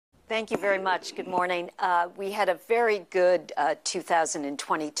Thank you very much. Good morning. We had a very good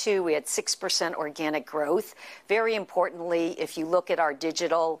 2022. We had 6% organic growth. Very importantly, if you look at our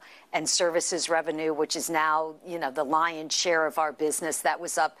digital and services revenue, which is now, the lion's share of our business, that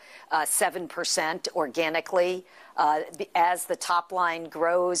was up 7% organically. As the top line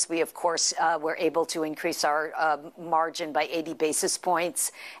grows, we, of course, were able to increase our margin by 80 basis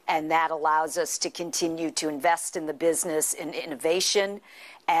points, and that allows us to continue to invest in the business in innovation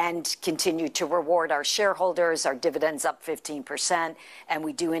and continue to reward our shareholders. Our dividends up 15%, and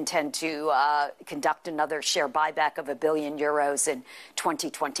we do intend to conduct another share buyback of €1 billion in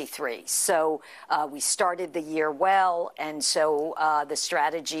 2023. So we started the year well, and so the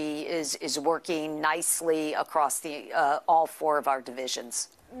strategy is working nicely across all four of our divisions.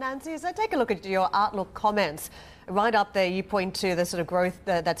 Nancy, as I take a look at your outlook comments, right up there you point to the sort of growth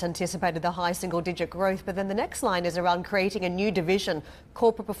that's anticipated, the high single-digit growth, but then the next line is around creating a new division,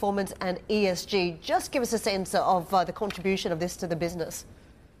 corporate performance and ESG. Just give us a sense of the contribution of this to the business.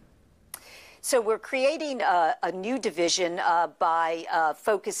 So we're creating a new division by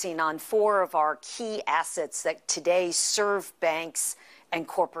focusing on four of our key assets that today serve banks and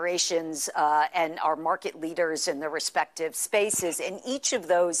corporations and are market leaders in their respective spaces. And each of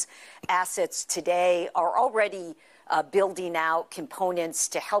those assets today are already building out components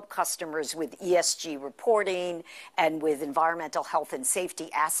to help customers with ESG reporting and with environmental health and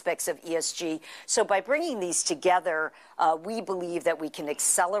safety aspects of ESG. So by bringing these together, we believe that we can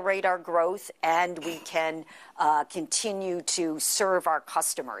accelerate our growth and we can continue to serve our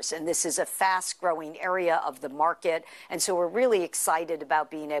customers. And this is a fast-growing area of the market. And so we're really excited about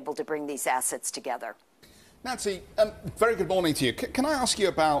being able to bring these assets together. Nancy, very good morning to you. Can I ask you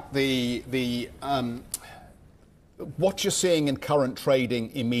about what you're seeing in current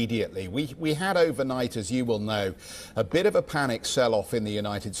trading immediately? We had overnight, as you will know, a bit of a panic sell-off in the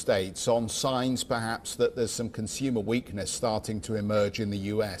United States on signs perhaps that there's some consumer weakness starting to emerge in the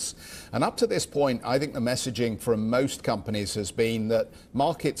US. And up to this point, I think the messaging from most companies has been that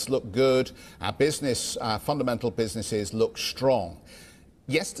markets look good, our fundamental businesses look strong.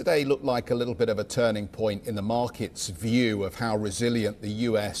 Yesterday looked like a little bit of a turning point in the market's view of how resilient the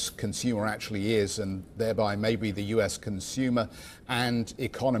US consumer actually is, and thereby maybe the US consumer and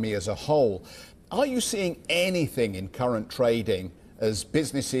economy as a whole. Are you seeing anything in current trading as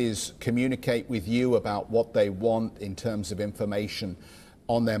businesses communicate with you about what they want in terms of information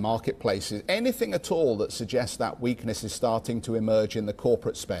on their marketplaces? Anything at all that suggests that weakness is starting to emerge in the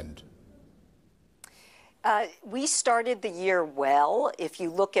corporate spend? We started the year well. If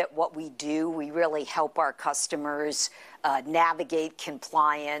you look at what we do, we really help our customers navigate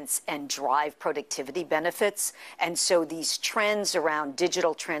compliance and drive productivity benefits. And so these trends around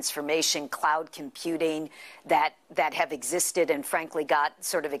digital transformation, cloud computing that have existed and frankly got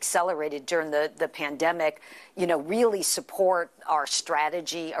sort of accelerated during the pandemic, really support our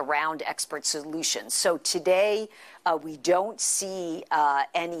strategy around expert solutions. So today, we don't see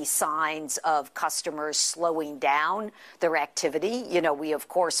any signs of customers slowing down their activity. We, of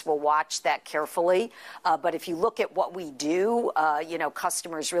course, will watch that carefully. But if you look at what we do,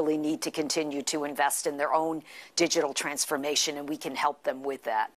 customers really need to continue to invest in their own digital transformation, and we can help them with that.